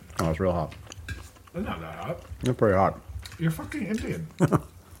Oh, it's real hot. It's not that hot. It's pretty hot. You're fucking Indian.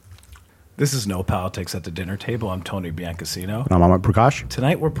 This is No Politics at the Dinner Table. I'm Tony Biancasino. And I'm Amit Prakash.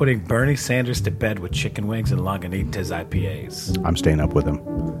 Tonight we're putting Bernie Sanders to bed with chicken wings and Lagunitas IPAs. I'm staying up with him.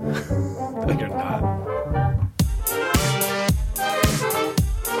 No, you're not.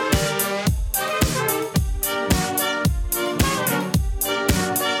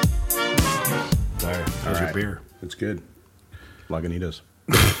 How's your beer? It's good. Lagunitas.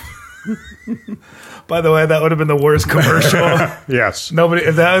 By the way, that would have been the worst commercial. Yes. Nobody.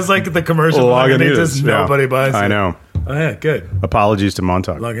 If that was like the commercial, Lagunitas, nobody buys it. I know. Oh yeah, good. Apologies to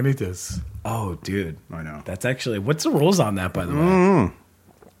Montauk. Lagunitas. Oh, dude. I know. That's actually, what's the rules on that, by the way?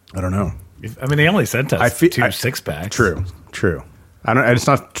 I don't know. I mean, they only sent us two six-packs. True. It's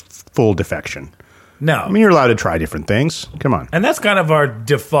not full defection. No. I mean, you're allowed to try different things. Come on. And that's kind of our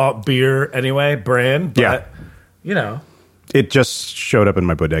default beer anyway, brand. But, Yeah. you know. It just showed up in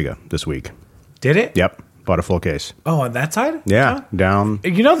my bodega this week. Did it? Yep. Bought a full case. Oh, on that side? Yeah. Down.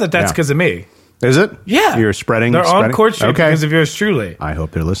 You know that's because of me. Is it? Yeah. You're spreading. They're on Court Street Okay. because of yours truly. I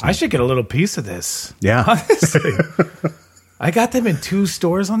hope they're listening. I should get a little piece of this. Yeah. Honestly. I got them in 2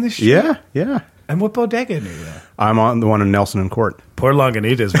 stores on this street. Yeah. And what bodega near you? I'm on the one in Nelson and Court. Poor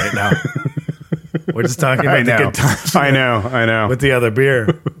Lagunitas right now. We're just talking about the good times. I know. With the other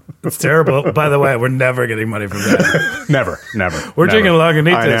beer. It's terrible. By the way, we're never getting money from that. Never. We're never. drinking I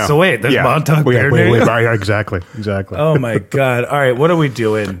Lagunitas. know. So wait, there's Montauk beer near you? Right, exactly. Oh my God. All right, what are we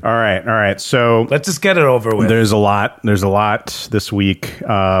doing? All right. So Let's just get it over with. there's a lot this week.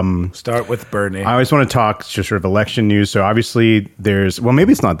 Start with Bernie. I always want to talk just sort of election news. So obviously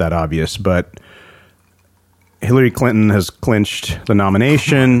maybe it's not that obvious, but Hillary Clinton has clinched the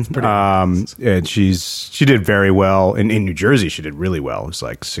nomination. And she did very well in New Jersey. She did really well. It was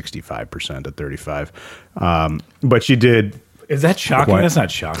like 65% at 35. But she did. Is that shocking? What? That's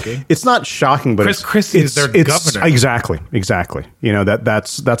not shocking. It's not shocking, but Chris Christie is their governor. Exactly. You know,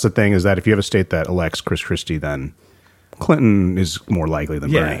 that's the thing is that if you have a state that elects Chris Christie, then Clinton is more likely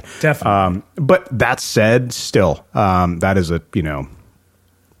than Bernie. Yeah, definitely. But that said, still, that is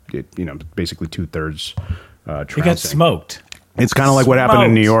basically 2/3. He got smoked. It's kind of like what happened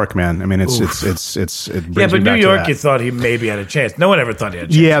in New York, man. I mean, it brings Yeah, but me New back to York, that. you thought he maybe had a chance. No one ever thought he had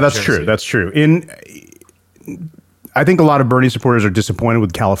a chance. Yeah, in that's Jersey. true. That's true. I think a lot of Bernie supporters are disappointed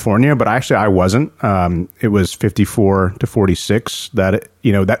with California, but actually I wasn't. It was 54 to 46. That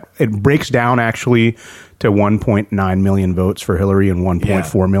it breaks down actually to 1.9 million votes for Hillary and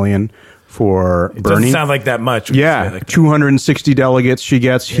 1.4 million for It Bernie. doesn't sound like that much. Yeah, 260 delegates she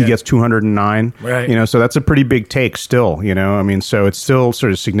gets. He gets 209. Right. So that's a pretty big take still, I mean, so it's still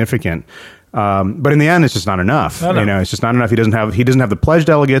sort of significant. But in the end, it's just not enough. It's just not enough. He doesn't have the pledged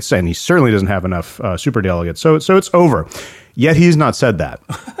delegates, and he certainly doesn't have enough super delegates. So it's over. Yet he's not said that.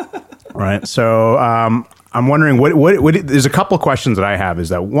 Right. So I'm wondering what there's a couple of questions that I have.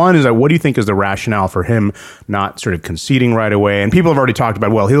 One is what do you think is the rationale for him not sort of conceding right away? And people have already talked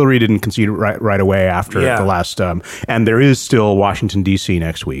about, well, Hillary didn't concede right away after the last, and there is still Washington D.C.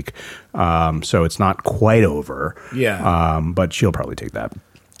 next week, so it's not quite over. Yeah. But she'll probably take that.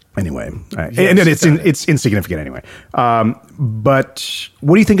 Anyway, and it's insignificant anyway. But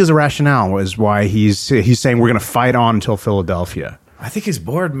what do you think is the rationale? Is why he's saying we're going to fight on until Philadelphia? I think he's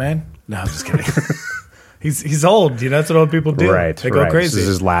bored, man. No, I'm just kidding. He's old. That's what old people do. Right. They go crazy. This is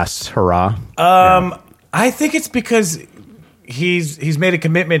his last hurrah. I think it's because he's made a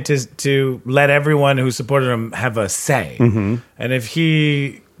commitment to let everyone who supported him have a say. Mm-hmm. And if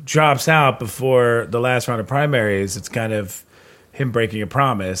he drops out before the last round of primaries, it's kind of him breaking a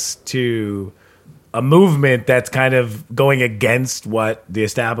promise to a movement that's kind of going against what the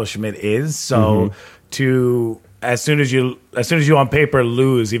establishment is. So as soon as you on paper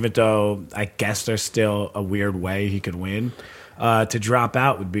lose, even though I guess there's still a weird way he could win, to drop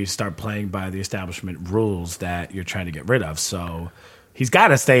out would be start playing by the establishment rules that you're trying to get rid of. So he's got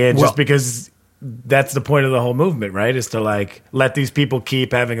to stay in just because that's the point of the whole movement, right? Is to let these people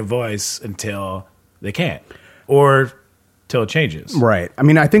keep having a voice until they can't, or till it changes. Right. I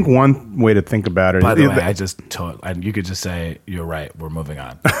mean, I think one way to think about it. By the way, you could just say you're right. We're moving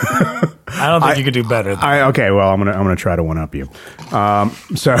on. I don't think you could do better. Okay. Well, I'm gonna try to one up you. One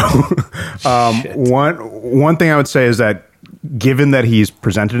thing I would say is that given that he's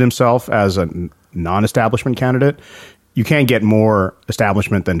presented himself as a non-establishment candidate, you can't get more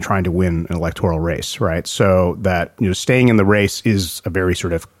establishment than trying to win an electoral race, right? So that staying in the race is a very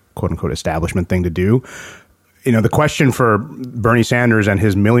sort of quote unquote establishment thing to do. The question for Bernie Sanders and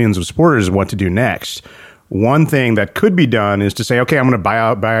his millions of supporters is what to do next. One thing that could be done is to say, okay, I'm going to buy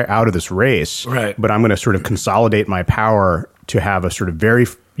out of this race, right? But I'm going to sort of consolidate my power to have a sort of very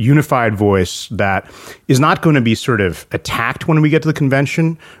unified voice that is not going to be sort of attacked when we get to the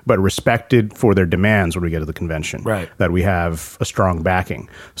convention, but respected for their demands when we get to the convention. Right. That we have a strong backing.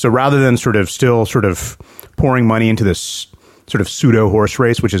 So rather than still pouring money into this sort of pseudo horse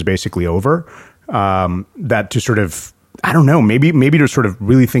race, which is basically over, that to sort of, I don't know, maybe to sort of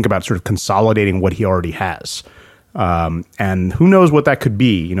really think about sort of consolidating what he already has. And who knows what that could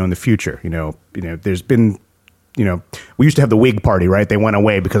be, in the future. There's been, we used to have the Whig Party, right? They went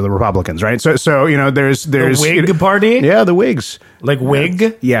away because of the Republicans, right? So there's the Whig Party? Yeah, the Whigs. Like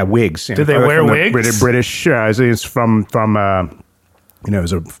Whig? Yeah, Whigs. Did they wear wigs? British, it's from it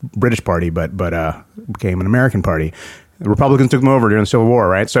was a British party, but became an American party. The Republicans took them over during the Civil War,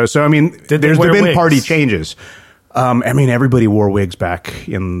 right? So I mean, there's been wigs? Party changes. I mean, everybody wore wigs back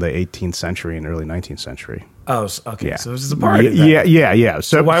in the 18th century and early 19th century. Oh, okay. Yeah. So this is a party. Yeah.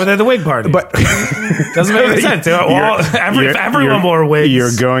 So why were they the Whig Party? But doesn't make any sense. Everyone wore wigs.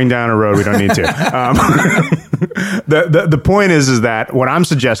 You're going down a road we don't need to. The point is that what I'm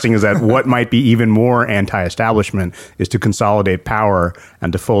suggesting is that what might be even more anti-establishment is to consolidate power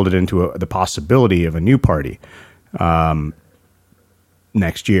and to fold it into the possibility of a new party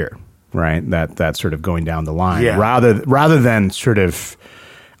next year. Right, that's sort of going down the line, rather than sort of,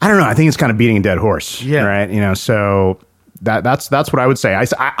 I don't know. I think it's kind of beating a dead horse, right? So that's what I would say.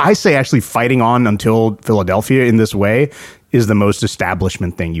 I say actually fighting on until Philadelphia in this way is the most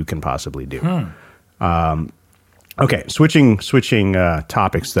establishment thing you can possibly do. Okay, switching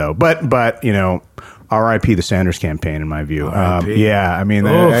topics though, but R.I.P. the Sanders campaign, in my view. Yeah, I mean,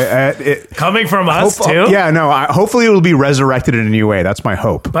 coming from us too. Yeah, no. Hopefully, it will be resurrected in a new way. That's my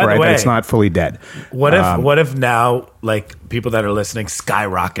hope. By the way, that it's not fully dead. What if now, like, people that are listening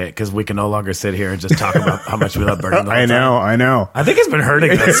skyrocket because we can no longer sit here and just talk about how much we love Bernie? I know. I think it's been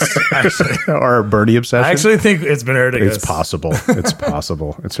hurting us. Actually, our Bernie obsession. I actually think it's been hurting us. It's possible. It's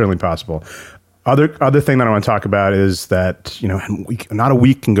possible. It's certainly possible. Other thing that I want to talk about is that, not a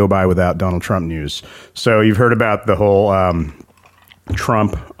week can go by without Donald Trump news. So you've heard about the whole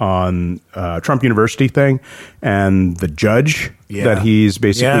Trump University thing and the judge that he's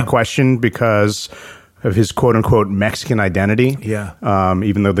basically questioned because of his quote unquote Mexican identity. Yeah.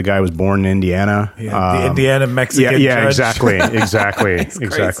 Even though the guy was born in Indiana. Yeah, the Indiana Mexican judge. Yeah, exactly.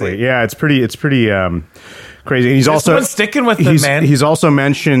 Yeah, it's pretty crazy. And he's also sticking with him, man. He's also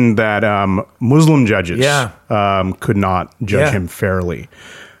mentioned that Muslim judges could not judge him fairly.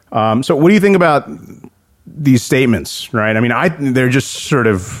 So what do you think about these statements, right? I mean, they're just sort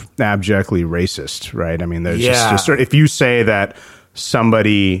of abjectly racist, right? I mean, there's just sort of, if you say that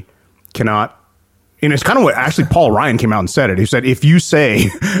somebody cannot, it's kind of what actually Paul Ryan came out and said it. He said, if you say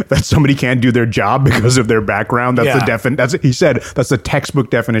that somebody can't do their job because of their background, he said that's the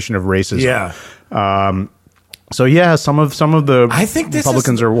textbook definition of racism. Yeah. So some of the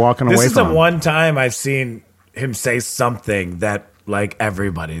Republicans are walking away from. This is the one time I've seen him say something that like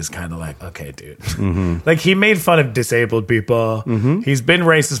everybody's kind of like, okay, dude. Mm-hmm. Like he made fun of disabled people. Mm-hmm. He's been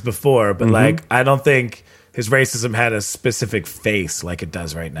racist before, but like I don't think his racism had a specific face like it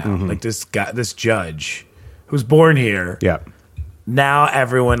does right now. Mm-hmm. Like this judge who's born here. Yeah. Now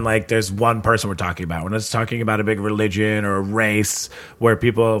everyone, like, there's one person we're talking about. We're not just talking about a big religion or a race where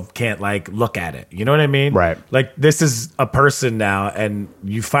people can't, like, look at it. You know what I mean? Right. Like, this is a person now, and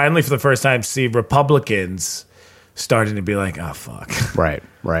you finally, for the first time, see Republicans starting to be like, oh, fuck. Right.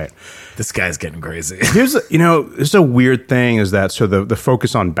 This guy's getting crazy. This is a weird thing is that, so the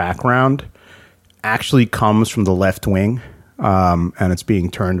focus on background actually comes from the left wing, and it's being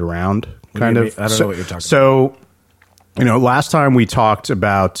turned around, kind of. I don't know what you're talking about. So, last time we talked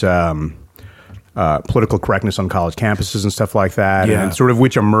about political correctness on college campuses and stuff like that, and sort of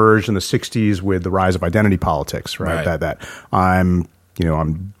which emerged in the 60s with the rise of identity politics, right? That I'm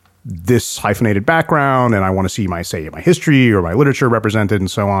this hyphenated background and I want to see my history or my literature represented and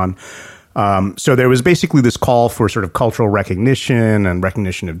so on. So there was basically this call for sort of cultural recognition and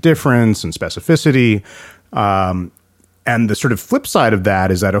recognition of difference and specificity. And the sort of flip side of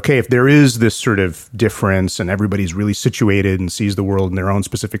that is that, okay, if there is this sort of difference and everybody's really situated and sees the world in their own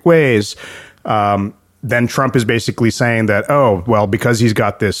specific ways, then Trump is basically saying that, oh, well, because he's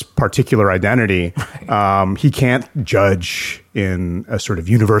got this particular identity, he can't judge in a sort of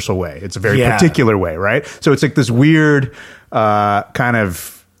universal way. It's a very particular way, right? So it's like this weird kind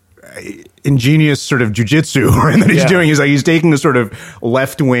of ingenious sort of jujitsu right, that he's doing. He's taking a sort of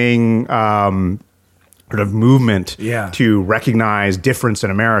left-wing sort of movement to recognize difference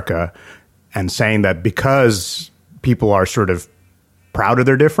in America and saying that because people are sort of proud of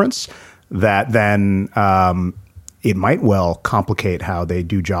their difference, that then it might well complicate how they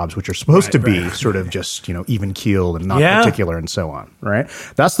do jobs which are supposed to be sort of just, even keeled and not particular and so on, right?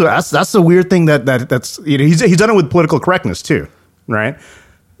 That's the weird thing that's he's done it with political correctness too, right?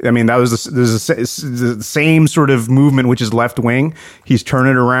 I mean, that was the same sort of movement, which is left wing. He's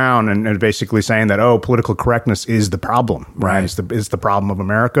turning it around and basically saying that, political correctness is the problem, right? It's the problem of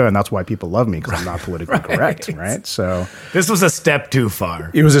America, and that's why people love me, because I'm not politically correct, right? So this was a step too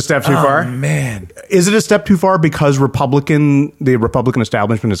far. It was a step too far? Man. Is it a step too far because the Republican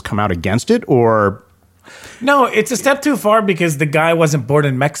establishment has come out against it, or? No, it's a step too far because the guy wasn't born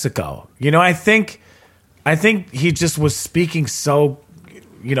in Mexico. I think he just was speaking so,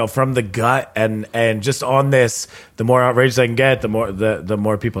 from the gut and just on this, the more outraged I can get, the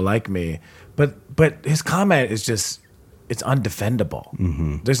more people like me. But his comment is just, it's undefendable.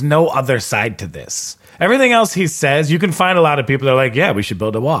 Mm-hmm. There's no other side to this. Everything else he says, you can find a lot of people that are like, yeah, we should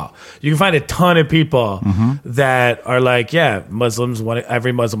build a wall. You can find a ton of people that are like, yeah,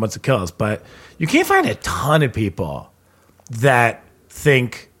 every Muslim wants to kill us. But you can't find a ton of people that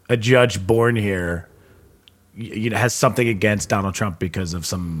think a judge born here has something against Donald Trump because of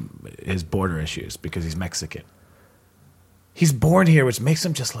his border issues, because he's Mexican. He's born here, which makes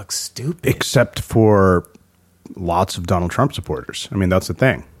him just look stupid. Except for lots of Donald Trump supporters. I mean, that's the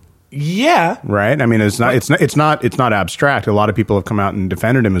thing. Yeah. Right? I mean, it's not abstract. A lot of people have come out and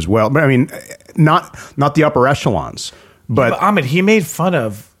defended him as well. But I mean, not the upper echelons. But Ahmed, he made fun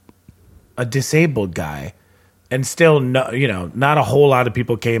of a disabled guy, and still not a whole lot of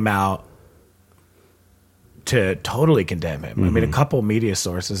people came out to totally condemn him. I mean, a couple media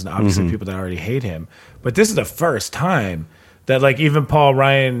sources and obviously people that already hate him. But this is the first time that, like, even though Paul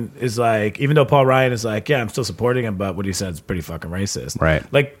Ryan is like, yeah, I'm still supporting him, but what he said is pretty fucking racist. Right.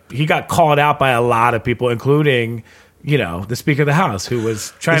 Like, he got called out by a lot of people, including, the Speaker of the House, who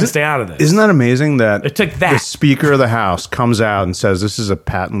was trying to stay out of this. Isn't that amazing that it took that? The Speaker of the House comes out and says, this is a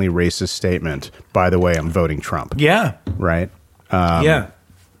patently racist statement. By the way, I'm voting Trump. Yeah. Right? Yeah.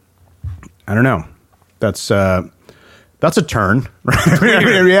 I don't know. That's a turn,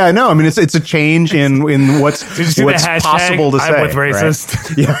 right? Yeah, I know. I mean, it's a change in what's possible to say. I'm with racist.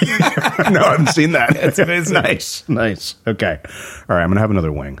 Right? Yeah. No, I haven't seen that. It's amazing. Nice. Okay. All right, I'm gonna have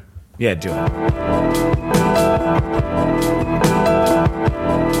another wing. Yeah, do it.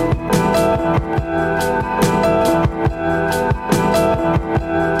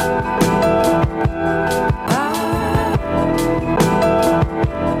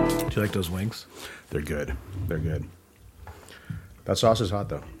 Do you like those wings? They're good. That sauce is hot,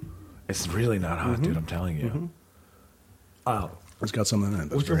 though. It's really not hot, dude. I'm telling you. Mm-hmm. Oh, it's got something in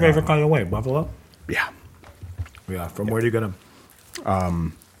it. What's your favorite kind of wing? Buffalo? Yeah. From where do you get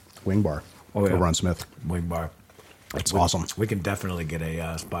them? Wing Bar. Over on Smith. Wing Bar. It's awesome. We can definitely get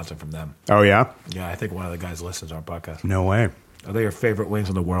a sponsor from them. Oh, yeah? Yeah, I think one of the guys listens to our podcast. No way. Are they your favorite wings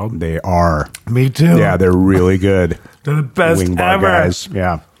in the world? They are. Me too. Yeah, they're really good. They're the best Wing Bar ever. guys.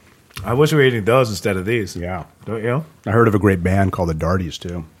 Yeah. I wish we were eating those instead of these. Yeah. Don't you? I heard of a great band called the Darties,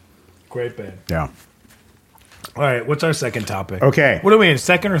 too. Great band. Yeah. All right, what's our second topic? Okay. What are we in,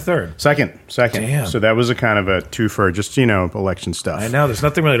 second or third? Second. Damn. So that was a kind of a twofer, just, election stuff. I know, there's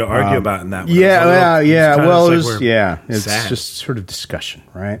nothing really to argue about in that one. Yeah. Well, it's sad. just sort of discussion,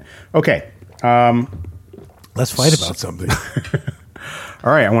 right? Okay. Let's fight about something.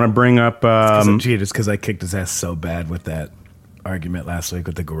 All right, I want to bring up... It's because I kicked his ass so bad with that argument last week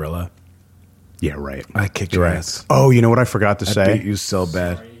with the gorilla. Yeah, right. I kicked your ass. Oh, you know what I forgot to I say? beat you so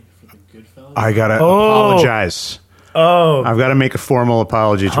bad. I gotta apologize. Oh, I've got to make a formal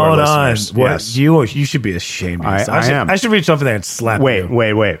apology to our listeners. What? Yes. You should be ashamed of yourself. I am. I should reach over there and slap you.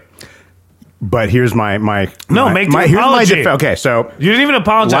 Wait. But here's my make the apology. Okay, so you didn't even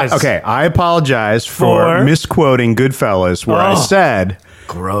apologize. Okay, I apologize for misquoting Goodfellas, where I said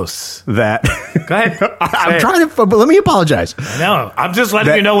gross. That go ahead. I'm trying to, but let me apologize. I know. I'm just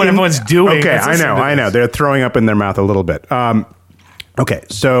letting you know what everyone's doing. Okay, I know. They're throwing up in their mouth a little bit. Okay,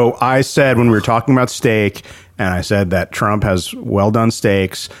 so I said when we were talking about steak, and I said that Trump has well-done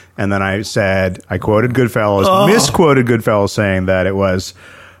steaks, and then I quoted Goodfellas, misquoted Goodfellas, saying that it was,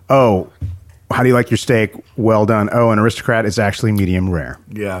 how do you like your steak? Well done. Oh, an aristocrat is actually medium rare.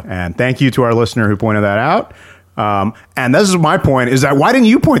 Yeah. And thank you to our listener who pointed that out. And this is my point, is that why didn't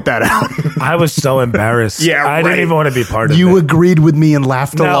you point that out? I was so embarrassed. Yeah, I didn't even want to be part of it. You agreed with me and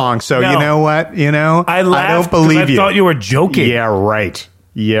laughed along. So you know what? I laughed. I don't believe you. I thought you were joking. Yeah, right.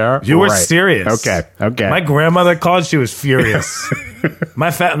 Yeah, you were serious. Okay. My grandmother called. She was furious.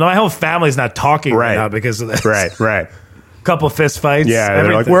 My whole family's not talking right now because of this. Right. Couple fist fights. Yeah,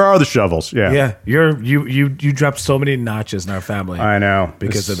 they're like, where are the shovels? Yeah. You dropped so many notches in our family. I know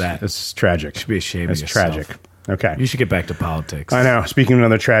because of that. It's tragic. You should be ashamed of yourself. It's tragic. Okay. You should get back to politics. I know. Speaking of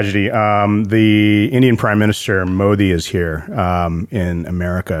another tragedy, the Indian Prime Minister Modi is here in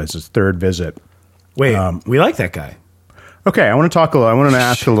America. It's his third visit. Wait, we like that guy. Okay, I want to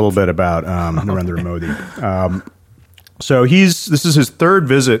ask a little bit about Narendra Modi. So this is his third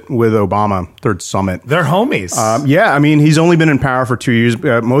visit with Obama, third summit. They're homies. Yeah, I mean, he's only been in power for 2 years.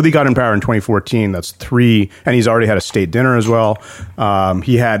 Modi got in power in 2014. That's 3, and he's already had a state dinner as well.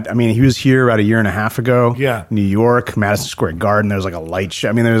 He was here about a year and a half ago. Yeah. New York, Madison Square Garden. There's like a light show.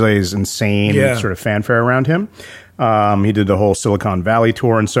 I mean, there's like this insane sort of fanfare around him. He did the whole Silicon Valley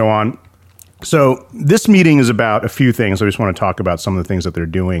tour and so on. So this meeting is about a few things. I just want to talk about some of the things that they're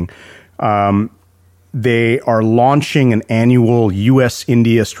doing. They are launching an annual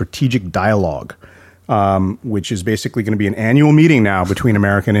U.S.-India strategic dialogue, which is basically going to be an annual meeting now between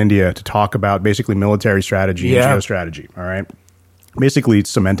America and India to talk about basically military strategy and geostrategy. All right, basically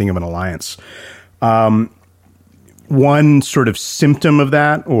cementing of an alliance. One sort of symptom of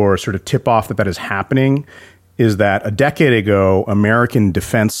that, or sort of tip-off that is happening, is that a decade ago, American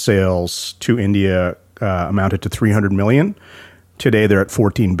defense sales to India amounted to $300 million. Today, they're at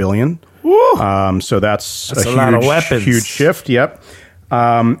 $14 billion. So that's a lot of weapons. Huge shift. Yep.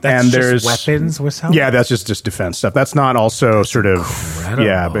 That's and there's just weapons. Yeah, that's just defense stuff. That's not also that's sort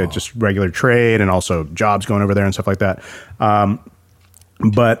incredible. But just regular trade and also jobs going over there and stuff like that. And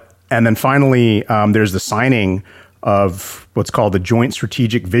then finally, there's the signing of what's called the Joint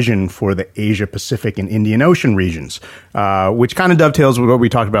Strategic Vision for the Asia Pacific and Indian Ocean regions, which kind of dovetails with what we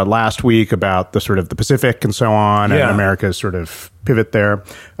talked about last week about the sort of the Pacific and so on, and America's sort of pivot there.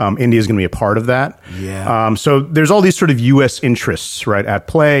 India is going to be a part of that. Yeah. So there's all these sort of U.S. interests right at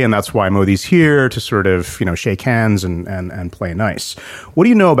play, and that's why Modi's here to sort of shake hands and play nice. What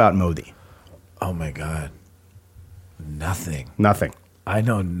do you know about Modi? Oh my God, nothing. I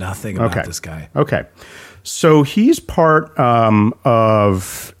know nothing about this guy. Okay. So he's part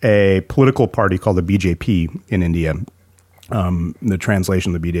of a political party called the BJP in India. The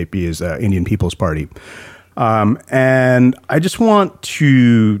translation of the BJP is Indian People's Party. And I just want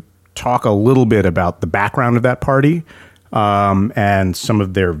to talk a little bit about the background of that party and some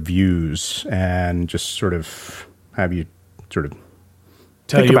of their views, and just sort of have you sort of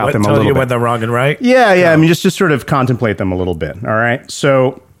think about them a little bit. Tell you when they're wrong and right? Yeah. I mean, just sort of contemplate them a little bit. All right.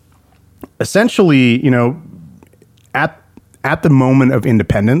 So essentially, at the moment of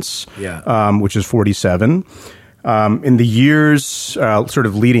independence, which is 1947, in the years sort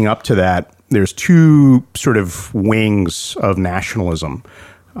of leading up to that, there's two sort of wings of nationalism.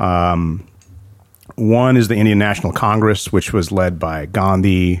 One is the Indian National Congress, which was led by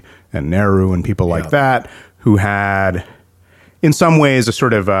Gandhi and Nehru and people like that, who had, in some ways, a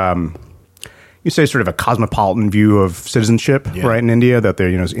sort of sort of a cosmopolitan view of citizenship, right, in India, that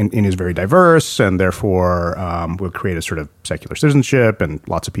India is very diverse, and therefore would create a sort of secular citizenship, and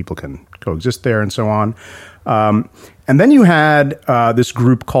lots of people can coexist there, and so on. And then you had this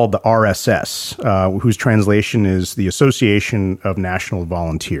group called the RSS, whose translation is the Association of National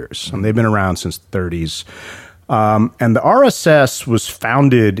Volunteers, and they've been around since the 30s. And the RSS was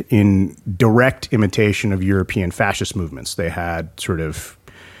founded in direct imitation of European fascist movements. They had sort of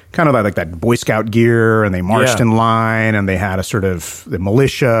kind of like that Boy Scout gear, and they marched in line, and they had a sort of the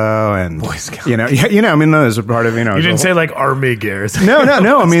militia, and Boy Scout. I mean, as a part of You didn't say like army gears. No.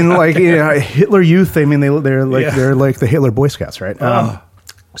 I mean, like Hitler Youth. I mean, they're like the Hitler Boy Scouts, right?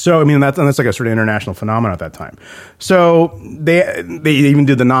 So I mean, that's like a sort of international phenomenon at that time. So they even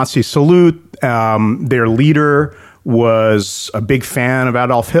did the Nazi salute. Their leader was a big fan of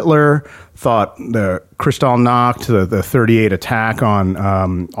Adolf Hitler, thought the Kristallnacht, the 38 attack on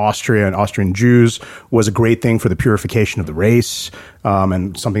Austria and Austrian Jews, was a great thing for the purification of the race,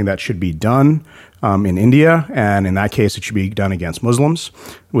 and something that should be done in India. And in that case, it should be done against Muslims,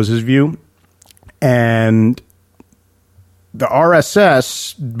 was his view. And the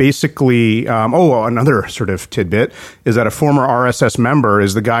RSS basically, another sort of tidbit is that a former RSS member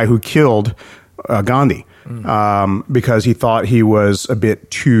is the guy who killed Gandhi. Because he thought he was a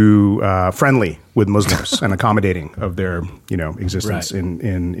bit too friendly with Muslims and accommodating of their existence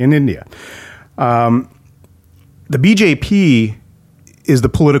in India. The BJP is the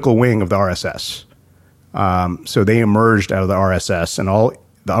political wing of the RSS. So they emerged out of the RSS, and all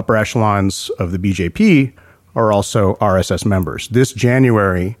the upper echelons of the BJP are also RSS members. This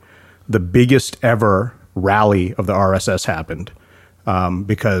January, the biggest ever rally of the RSS happened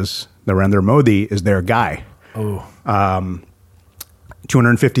because Narendra Modi is their guy.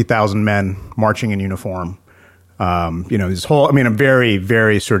 250,000 men marching in uniform. This whole, a very,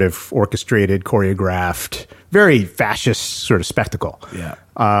 very sort of orchestrated, choreographed, very fascist sort of spectacle. Yeah.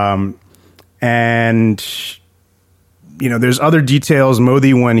 And there's other details.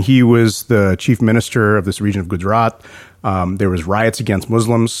 Modi, when he was the chief minister of this region of Gujarat, there was riots against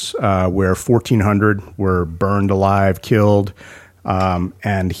Muslims where 1,400 were burned alive, killed.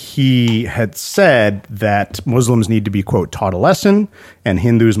 And he had said that Muslims need to be, quote, taught a lesson, and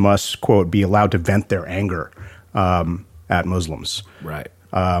Hindus must, quote, be allowed to vent their anger at Muslims. Right.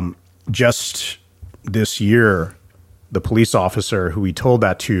 Just this year, the police officer who he told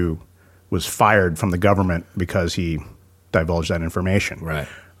that to was fired from the government because he divulged that information. Right.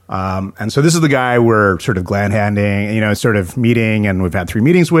 And so this is the guy we're sort of glad-handing, sort of meeting, and we've had 3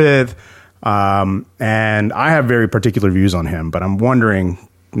 meetings with. And I have very particular views on him, but I'm wondering,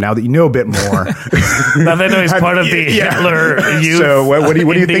 now that you know a bit more. Now that I know he's part of the Hitler youth. So what do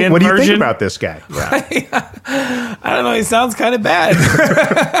you think? What do you think about this guy? Yeah. I don't know. He sounds kind of bad.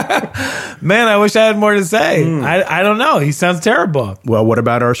 Man, I wish I had more to say. I don't know. He sounds terrible. Well, what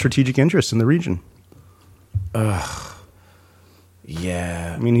about our strategic interests in the region?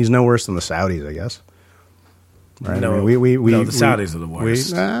 Yeah. I mean, he's no worse than the Saudis, I guess. Right? No, I mean, the Saudis are the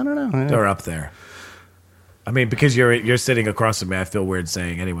worst. I don't know. They're up there. I mean, because you're sitting across from me, I feel weird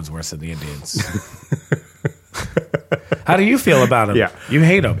saying anyone's worse than the Indians. How do you feel about him? Yeah. You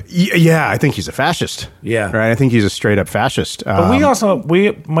hate him. Yeah, I think he's a fascist. Yeah. Right? I think he's a straight-up fascist. But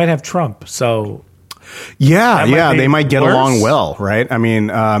we might have Trump, so... Yeah, they might get along well, right? I mean,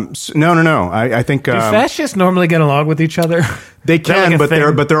 no. I think... Do fascists normally get along with each other? They can, but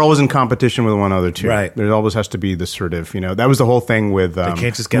they're always in competition with one another, too. Right. There always has to be this sort of, that was the whole thing with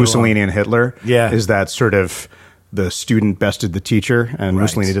can't just get Mussolini along. and Hitler. Yeah. Is that sort of the student bested the teacher, and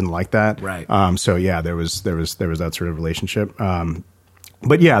Mussolini didn't like that. Right. So, yeah, there was that sort of relationship.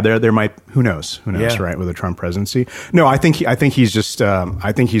 But yeah, there might, who knows, right, with a Trump presidency. No, I think he's just,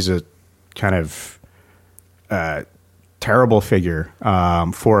 I think he's a kind of terrible figure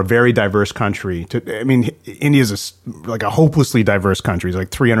for a very diverse country. India is like a hopelessly diverse country. It's like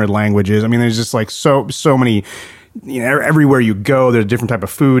 300 languages. I mean, there's just like so many. Everywhere you go, there's a different type of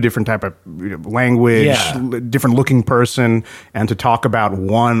food, different type of language, different looking person, and to talk about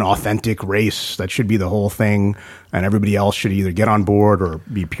one authentic race that should be the whole thing, and everybody else should either get on board or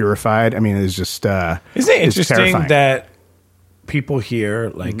be purified. I mean, it's just isn't it interesting terrifying. that people here,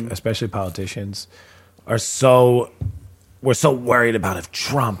 like especially politicians, we're so worried about if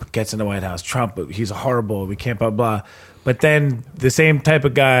Trump gets in the White House. Trump, he's horrible. We can't blah blah. But then the same type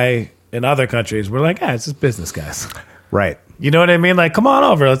of guy in other countries, we're like, it's just business guys. Right. You know what I mean? Like, come on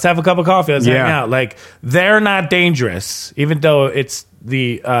over. Let's have a cup of coffee. Let's hang out. Like, they're not dangerous, even though it's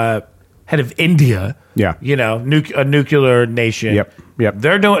the head of India. Yeah. A nuclear nation. Yep.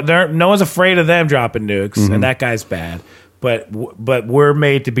 No one's afraid of them dropping nukes, and that guy's bad. But we're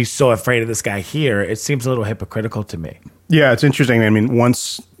made to be so afraid of this guy here. It seems a little hypocritical to me. Yeah, it's interesting. I mean,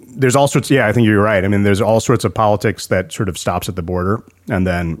 there's all sorts. Yeah, I think you're right. I mean, there's all sorts of politics that sort of stops at the border, and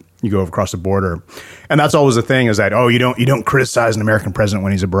then you go across the border, and that's always the thing is that you don't criticize an American president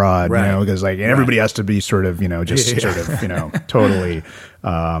when he's abroad, right. Because like everybody has to be sort of sort of totally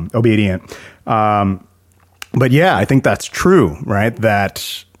obedient. But yeah, I think that's true, right?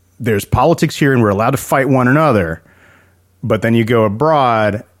 That there's politics here, and we're allowed to fight one another, but then you go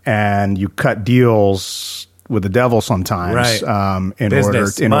abroad and you cut deals with the devil sometimes, right.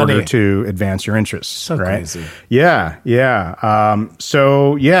 in order to advance your interests. So right? Crazy. Yeah.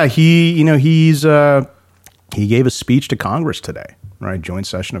 He gave a speech to Congress today, right? Joint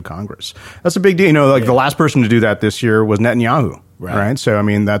session of Congress. That's a big deal. The last person to do that this year was Netanyahu, right? So I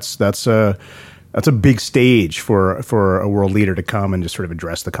mean, that's a big stage for a world leader to come and just sort of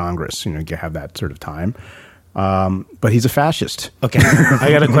address the Congress. Have that sort of time. But he's a fascist. Okay, I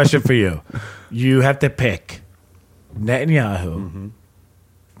got a question for you. You have to pick Netanyahu,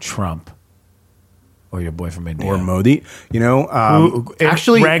 Trump, or your boy from India, or Modi.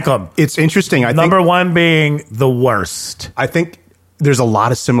 Actually, rank them. It's interesting. I Number think, one being the worst. I think there's a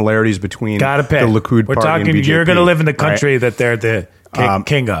lot of similarities between the Likud We're party talking. and BJP, you're going to live in the country right? that they're the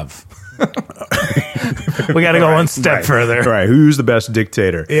king of. We got to go one step further. Right. Who's the best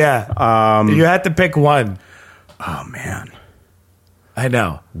dictator? Yeah. You had to pick one. Oh man. I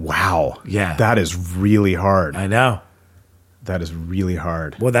know. Wow. Yeah. That is really hard. I know. That is really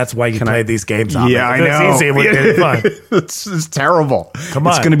hard. Well, that's why you play these games on. Yeah, I know. It's easy. It's fun. It's terrible. Come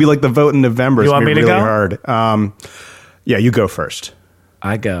on. It's going to be like the vote in November. You want me to really go? Hard. Yeah, you go first.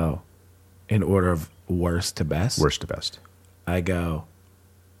 I go in order of worst to best. Worst to best. I go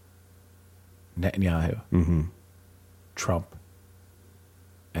Netanyahu, Trump,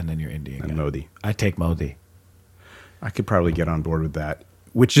 and then your Indian guy. Modi. I take Modi. I could probably get on board with that.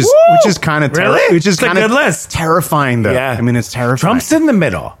 Which is kind of really? Which is it's kind a of good list. Terrifying, though. Yeah. I mean, it's terrifying. Trump's in the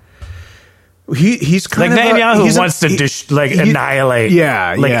middle. He's kind like of Netanyahu wants to annihilate.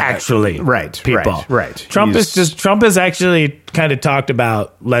 Actually, right, people. Right. Trump has actually kind of talked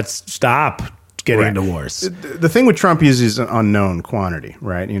about let's stop getting into wars. The thing with Trump is an unknown quantity,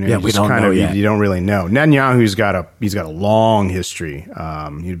 right? You know, we don't know yet. You don't really know. Netanyahu's got a long history.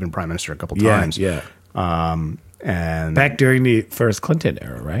 He'd been prime minister a couple times. Yeah. And back during the first Clinton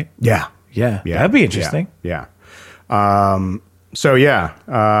era, right? Yeah. That'd be interesting. Yeah.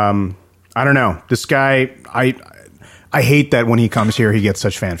 I don't know. This guy, I hate that when he comes here, he gets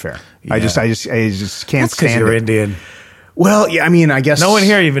such fanfare. Yeah. I just can't That's stand you're it. Indian. Well, yeah, I mean, I guess no one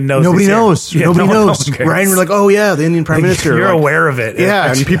here even knows. Nobody knows. Yeah, nobody knows. cares. Right? And we're like, oh yeah, the Indian prime minister. You're like, aware of it.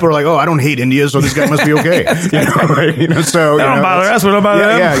 Yeah, and people are like, oh, I don't hate India, so this guy must be okay. So they don't bother us. We don't bother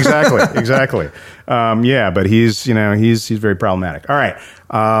them. Yeah, exactly. But he's very problematic. All right.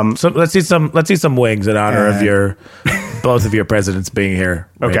 So let's see some wings in honor of your both of your presidents being here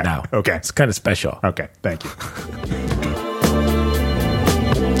right now. Okay. It's kind of special. Okay. Thank you.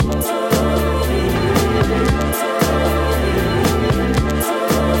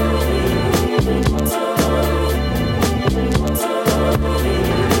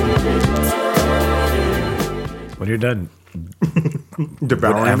 When you're done,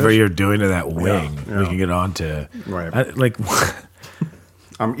 whatever you're doing to that wing, we can get on to right.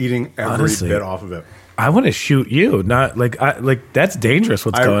 I'm eating every bit off of it. I want to shoot you, not that's dangerous.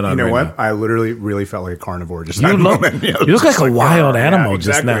 What's going on? You know right what? now. I literally really felt like a carnivore just you look, you look like a wild animal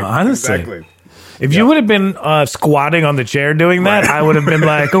just now. Honestly, exactly. If you would have been squatting on the chair doing that, I would have been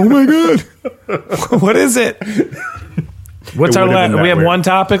like, "Oh my god, what is it?" What's our last? We have one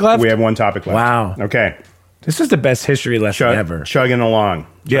topic left. We have one topic left. Wow. Okay. This is the best history lesson ever. Chugging along.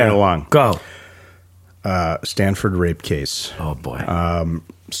 Go. Stanford rape case. Oh, boy.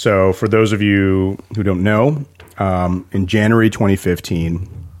 So for those of you who don't know, in January 2015,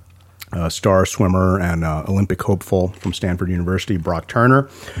 star swimmer and Olympic hopeful from Stanford University, Brock Turner,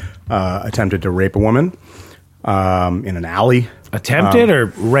 attempted to rape a woman in an alley. Attempted or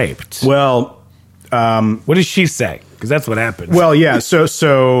raped? Well, what did she say? Because that's what happened. Well, yeah.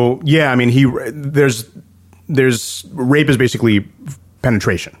 So yeah. I mean, there's rape is basically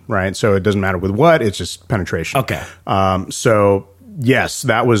penetration, right? So it doesn't matter with what; it's just penetration. Okay. So yes,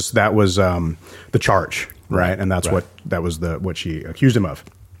 that was the charge, right? And that's what she accused him of.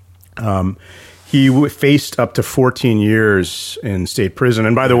 He faced up to 14 years in state prison.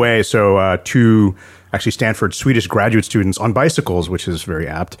 And by the way, so two actually Stanford Swedish graduate students on bicycles, which is very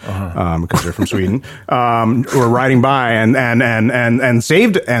apt because they're from Sweden, were riding by and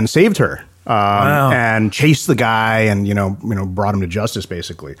saved her. And chased the guy and, brought him to justice,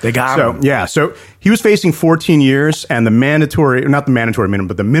 basically. They got him. Yeah. So he was facing 14 years and not the mandatory minimum,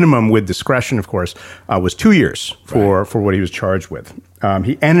 but the minimum with discretion, of course, was 2 years for what he was charged with.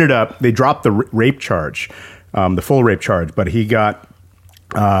 They dropped the rape charge, the full rape charge, but he got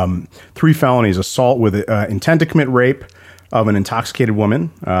 3 felonies: assault with intent to commit rape of an intoxicated woman,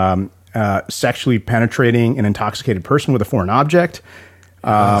 sexually penetrating an intoxicated person with a foreign object,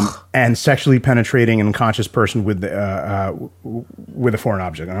 and sexually penetrating an unconscious person with a foreign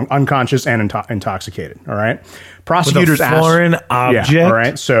object, unconscious and intoxicated. All right, prosecutors with a foreign object. Yeah, all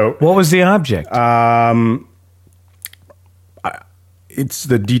right. So, what was the object? It's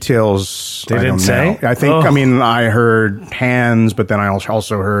the details. They didn't say. I think. I mean, I heard hands, but then I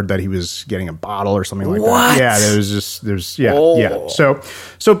also heard that he was getting a bottle or something like that. Yeah, yeah. So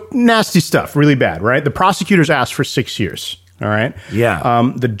nasty stuff, really bad, right? The prosecutors asked for 6 years. All right.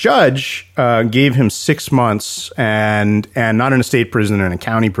 Yeah. The judge gave him 6 months, and not in a state prison, in a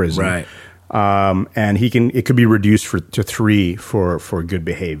county prison. Right. And it could be reduced to 3 for good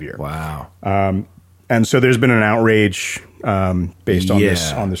behavior. Wow. And so there's been an outrage based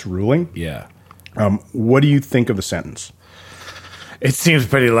on this ruling. Yeah. What do you think of the sentence? It seems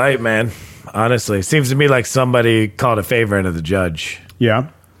pretty light, man. Honestly, it seems to me like somebody called a favor into the judge. Yeah.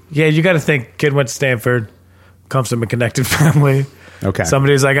 Yeah, you got to think. Kid went to Stanford, comes from a connected family. Okay.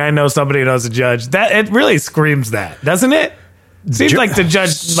 Somebody's like, I know somebody who knows a judge. That it really screams that, doesn't it? Seems like the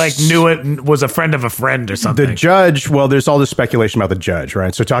judge knew it and was a friend of a friend or something. The judge, well, there's all this speculation about the judge,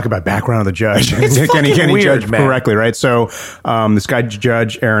 right? So talk about background of the judge. Can he weird, judge man. correctly, right? So this guy,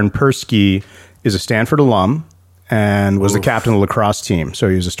 Judge Aaron Persky, is a Stanford alum and was the captain of the lacrosse team. So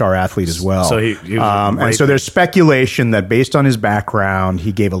he was a star athlete as well. So he was and so there's speculation that based on his background,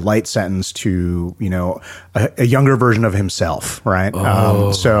 he gave a light sentence to, a younger version of himself, right?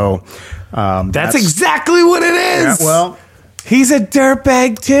 That's exactly what it is. Yeah, well, he's a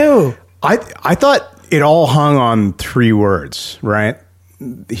dirtbag too. I thought it all hung on 3 words, right?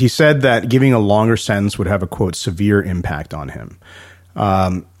 He said that giving a longer sentence would have a, quote, severe impact on him.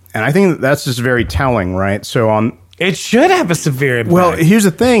 I think that's just very telling, right? So it should have a severe impact. Well, here's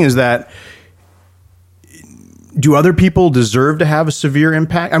the thing: is that do other people deserve to have a severe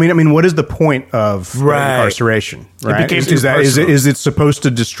impact? I mean, what is the point of incarceration? Right? Is it supposed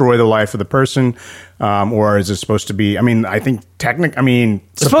to destroy the life of the person, or is it supposed to be? I mean, I think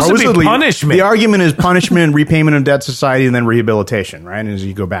it's supposed to be punishment. The argument is punishment, repayment of debt, society, and then rehabilitation. Right, as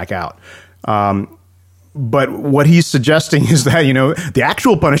you go back out. But what he's suggesting is that, the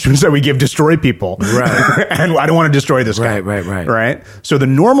actual punishments that we give destroy people. Right. And I don't want to destroy this guy. Right. Right. So the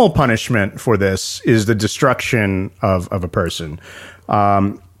normal punishment for this is the destruction of a person.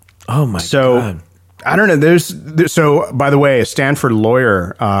 God. I don't know. So, by the way, a Stanford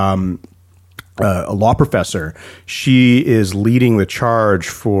lawyer, a law professor, she is leading the charge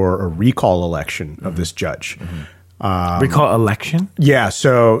for a recall election of this judge. Recall election? Yeah.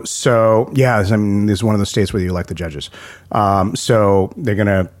 So yeah. I mean, this is one of the states where you elect the judges. So they're going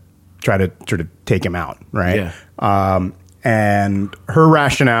to try to sort of take him out, right? Yeah. And her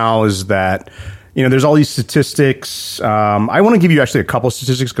rationale is that, there's all these statistics. I want to give you actually a couple of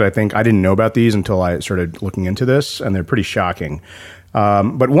statistics because I think I didn't know about these until I started looking into this, and they're pretty shocking.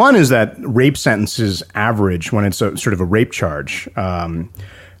 But one is that rape sentences average when it's sort of a rape charge.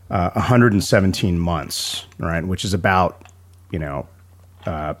 117 months, right? Which is about, 11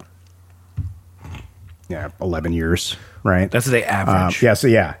 years, right? That's what they average. That's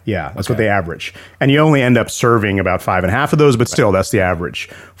what they average. And you only end up serving about 5.5 of those, but still, that's the average.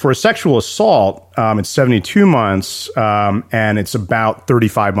 For a sexual assault, it's 72 months, and it's about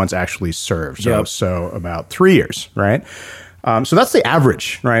 35 months actually served. So about 3 years, right? So that's the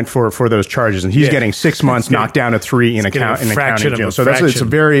average, right, for those charges, and he's getting 6 months knocked down to 3 in a county jail. So it's a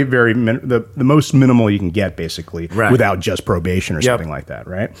very, very the most minimal you can get, basically, without just probation or something like that,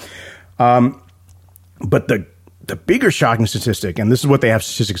 right? But the bigger shocking statistic, and this is what they have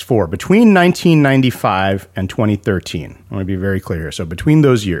statistics for, between 1995 and 2013, I want to be very clear here. So between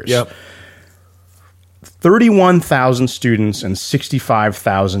those years, 31,000 students and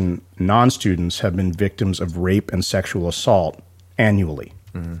 65,000 non-students have been victims of rape and sexual assault annually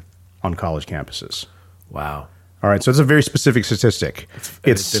on college campuses. Wow. All right, so it's a very specific statistic.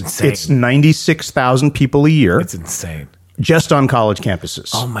 It's insane. It's 96,000 people a year. It's insane. Just on college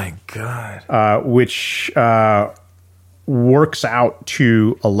campuses. Oh, my God. Which works out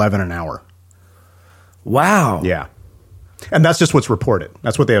to 11 an hour. Wow. Yeah. And that's just what's reported.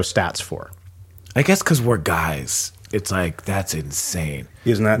 That's what they have stats for. I guess because we're guys, it's like, that's insane.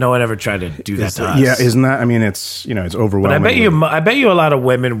 Isn't that? No one ever tried to do that to us. Yeah, isn't that? I mean, it's overwhelming. But I bet you a lot of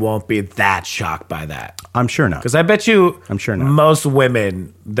women won't be that shocked by that. I'm sure not. Because I bet you I'm sure not. Most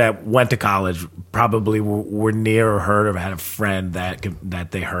women that went to college probably were near or heard of, had a friend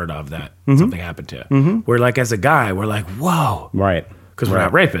that they heard of that something happened to. Where, like, as a guy, we're like, whoa. Right. Because we're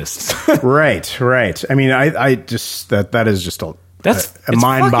not rapists. Right. I mean, I just, that is just that's a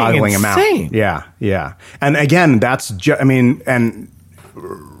mind-boggling amount. Yeah. And again, that's and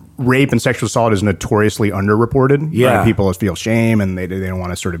rape and sexual assault is notoriously underreported. Yeah. Right? People feel shame and they don't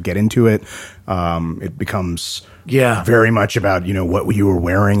want to sort of get into it. It becomes very much about, what you were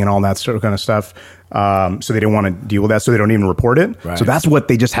wearing and all that sort of kind of stuff. So they don't want to deal with that, so they don't even report it. Right. So that's what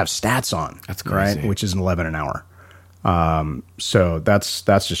they just have stats on. That's crazy. Right? Which is 11 an hour. So that's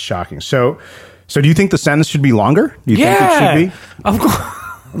just shocking. So do you think the sentence should be longer? Do you think it should be? Of course.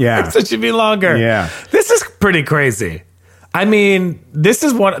 Yeah. It should be longer. Yeah. This is pretty crazy. I mean, we're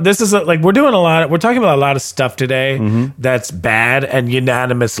talking about a lot of stuff today that's bad, and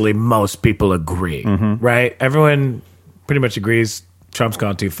unanimously most people agree, right? Everyone pretty much agrees Trump's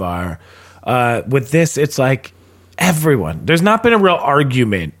gone too far. With this, it's like everyone. There's not been a real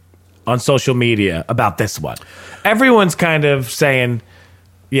argument on social media about this one. Everyone's kind of saying,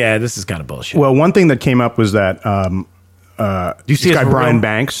 yeah, this is kind of bullshit. Well, one thing that came up was that you see this guy Brian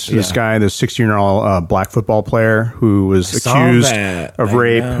Banks, this guy, this 16-year-old black football player who was accused of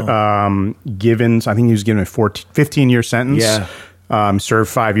rape, given, I think he was given a 15-year sentence. Yeah. Served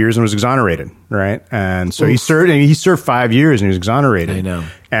 5 years and was exonerated, right? And so he served 5 years and he was exonerated. I know.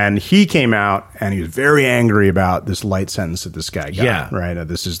 And he came out and he was very angry about this light sentence that this guy got. Yeah. Right.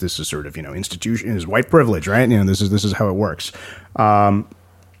 This is sort of institution, is white privilege, right? This is how it works. The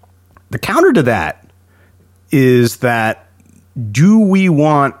counter to that is that, do we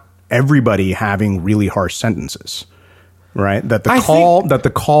want everybody having really harsh sentences? Right. That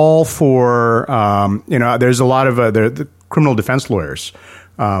the call for there's a lot of the criminal defense lawyers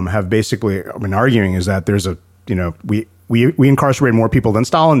have basically been arguing is that there's we incarcerate more people than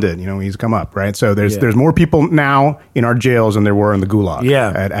Stalin did. He's come up, right? So there's more people now in our jails than there were in the Gulag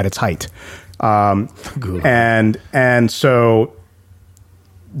at its height. And so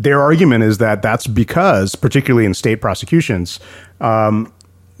their argument is that that's because, particularly in state prosecutions,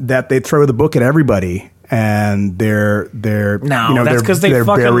 that they throw the book at everybody, and they're that's because they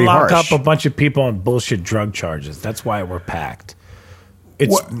fucking lock harsh. up a bunch of people on bullshit drug charges. That's why we're packed.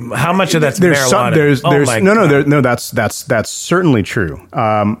 It's how much of that's marijuana? That's certainly true.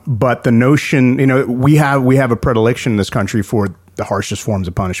 But the notion, we have a predilection in this country for the harshest forms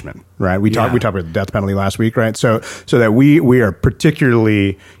of punishment, right? We talked about the death penalty last week, right? So that we are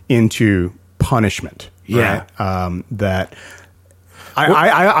particularly into punishment, right? I'll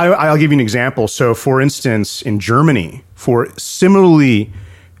give you an example. So, for instance, in Germany, for similarly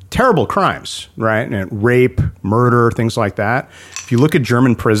terrible crimes, right? And rape, murder, things like that. If you look at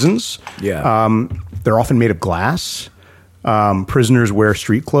German prisons, they're often made of glass. Prisoners wear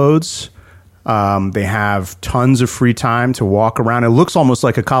street clothes. They have tons of free time to walk around. It looks almost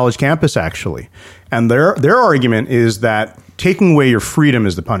like a college campus, actually. And their argument is that taking away your freedom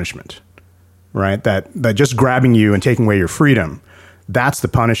is the punishment, right? That just grabbing you and taking away your freedom, that's the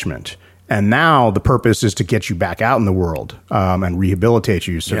punishment. And now the purpose is to get you back out in the world and rehabilitate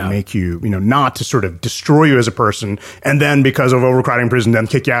you, so to make you, not to sort of destroy you as a person, and then because of overcrowding prison, then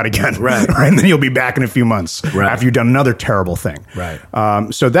kick you out again. Right. And then you'll be back in a few months after you've done another terrible thing. Right.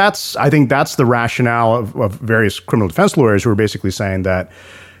 So I think that's the rationale of various criminal defense lawyers who are basically saying that,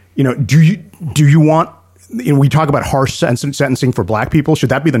 do you want, we talk about harsh sentencing for black people. Should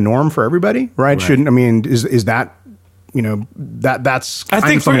that be the norm for everybody? Right. Is that, that's I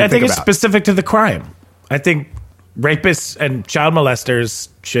think it's specific to the crime. I think rapists and child molesters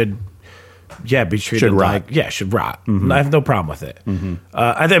should be treated should rot. Mm-hmm. I have no problem with it. Mm-hmm.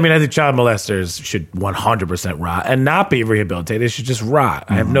 I think child molesters should 100% rot and not be rehabilitated. They should just rot.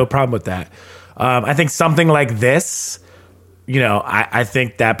 Mm-hmm. I have no problem with that. I think something like this, I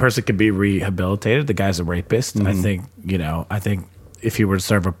think that person could be rehabilitated. The guy's a rapist. Mm-hmm. I think if he were to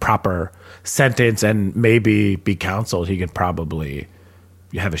serve a proper sentence and maybe be counseled, he could probably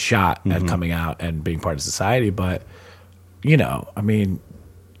have a shot at coming out and being part of society. But, you're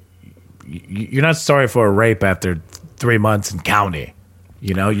not sorry for a rape after 3 months in county.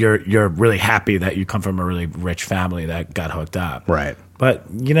 You're really happy that you come from a really rich family that got hooked up. Right. But,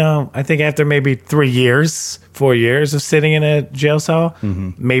 I think after maybe 4 years of sitting in a jail cell,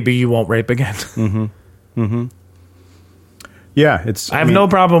 maybe you won't rape again. Mm-hmm. Mm-hmm. Yeah, I have no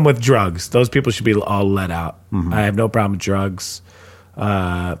problem with drugs. Those people should be all let out. Mm-hmm. I have no problem with drugs.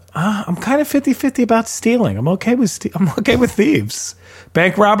 I'm kind of 50-50 about stealing. I'm okay with thieves.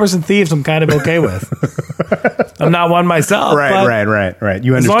 Bank robbers and thieves I'm kind of okay with. I'm not one myself. Right.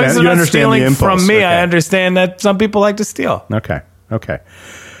 You understand, as long as stealing the impulse. From me, okay. I understand that some people like to steal. Okay.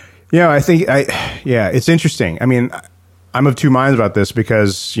 Yeah, I think it's interesting. I mean, I'm of two minds about this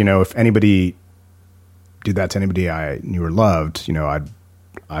because, if anybody did that to anybody I knew or loved,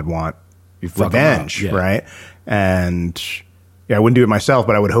 I'd want revenge, right? And I wouldn't do it myself,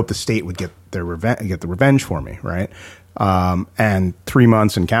 but I would hope the state would get the revenge for me, right? And 3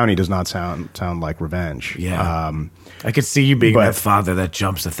 months in county does not sound like revenge. Yeah, I could see you being that father that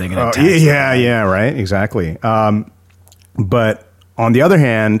jumps the thing and attacks. Yeah, right, exactly. But on the other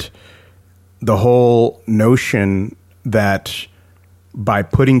hand, the whole notion that by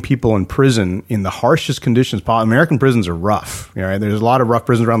putting people in prison in the harshest conditions possible. American prisons are rough. There's a lot of rough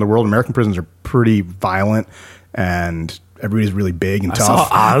prisons around the world. American prisons are pretty violent, and everybody's really big and tough.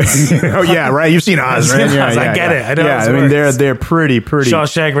 I saw Oz. Oh yeah, right. You've seen Oz, right? Yeah, I get it. I know. Yeah, I mean they're pretty.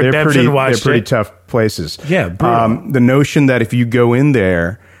 Shawshank Redemption. They're pretty tough places. Yeah. The notion that if you go in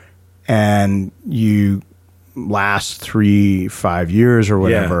there and you last 3-5 years or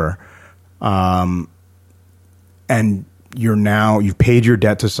whatever, and you've paid your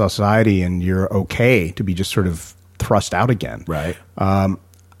debt to society and you're okay to be just sort of thrust out again. Right. I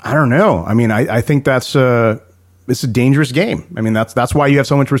don't know. I mean, I think it's a dangerous game. I mean, that's why you have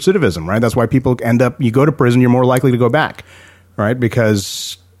so much recidivism, right? That's why people you go to prison, you're more likely to go back, right?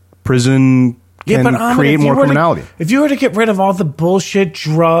 Because prison can create more criminality. If you were to get rid of all the bullshit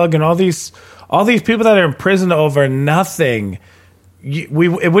drug and all these people that are in prison over nothing, it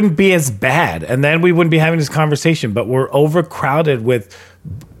wouldn't be as bad, and then we wouldn't be having this conversation. But we're overcrowded with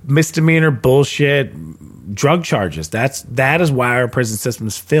misdemeanor bullshit drug charges. That is why our prison system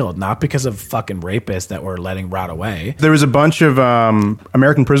is filled, not because of fucking rapists that we're letting rot away. There was a bunch of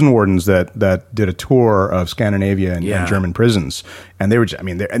American prison wardens that did a tour of Scandinavia and German prisons, and they were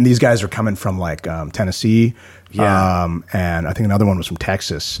and these guys are coming from like Tennessee, and I think another one was from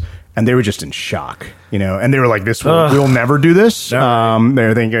Texas. And they were just in shock, and they were like, we'll never do this.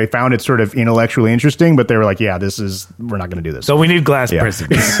 They found it sort of intellectually interesting, but they were like, we're not going to do this. So we need glass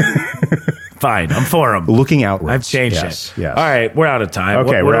prisons. Fine, I'm for him. Looking outwards. I've changed Yes, it. Yes. All right, we're out of time.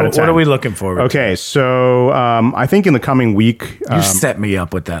 Okay, what we're out of time. What are we looking for? Okay, so I think in the coming week, You set me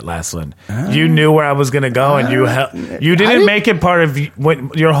up with that last one. You knew where I was going to go, and you didn't make it part of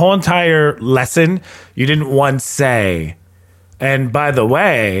your whole entire lesson. You didn't once say. And by the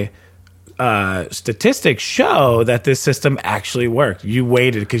way, statistics show that this system actually worked. You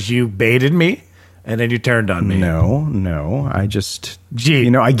waited because you baited me, and then you turned on me. No, I just,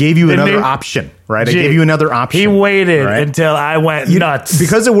 Gee. I gave you another option, right? I gave you another option. He waited right? until I went nuts.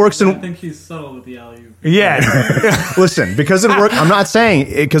 Because it works I in... think he's subtle with the alley-oop. Yeah. Listen, because it works... I'm not saying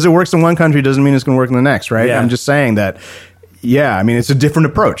because it works in one country doesn't mean it's going to work in the next, right? Yeah. I'm just saying that... Yeah, I mean, it's a different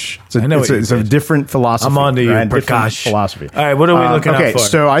approach. It's a different philosophy. I'm on to you, right? Different Prakash. philosophy. All right, what are we looking okay, out for?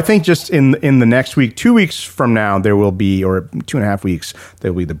 so I think just in the next week, 2 weeks from now, there will be, or 2.5 weeks,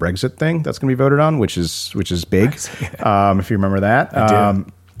 there will be the Brexit thing that's going to be voted on, which is big, if you remember that. I do.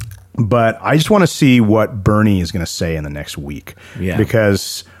 But I just want to see what Bernie is going to say in the next week. Yeah.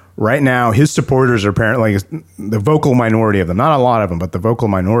 Because right now, his supporters are apparently the vocal minority of them. Not a lot of them, but the vocal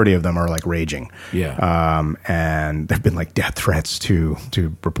minority of them are like raging. Yeah. And there've been like death threats to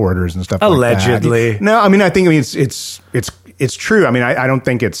reporters and stuff. Allegedly. Like that. No, I mean, I think it's true. I mean, I don't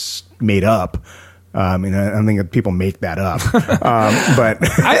think it's made up. I don't think that people make that up. But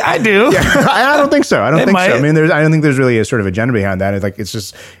I do. Yeah, I don't think so. I don't think might. so. I mean, I don't think there's really a sort of agenda behind that. It's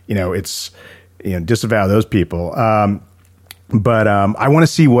just disavow those people. But I want to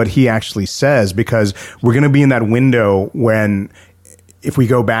see what he actually says, because we're going to be in that window when, if we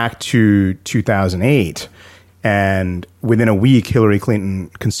go back to 2008, and within a week, Hillary Clinton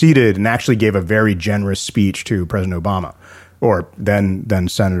conceded and actually gave a very generous speech to President Obama, or then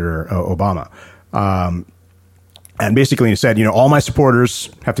Senator Obama. And basically he said, all my supporters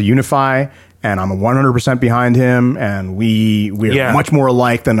have to unify, and I'm 100% behind him, and we're much more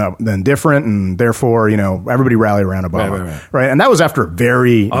alike than different, and therefore, everybody rally around Obama, right? And that was after a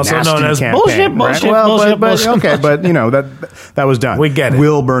very Also nasty known as campaign, bullshit, right? bullshit, but bullshit. okay, but that was done. We get it.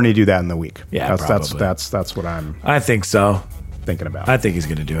 Will Bernie do that in the week? Yeah, that's probably. that's what I'm I think so. thinking about. I think he's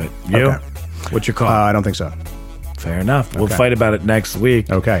going to do it. You? Okay. What's your call? I don't think so. Fair enough. We'll Okay. fight about it next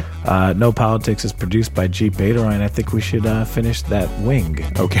week. Okay. No Politics is produced by G. Betaroy. I think we should finish that wing.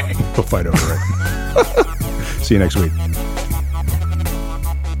 Okay, we'll fight over it. See you next week.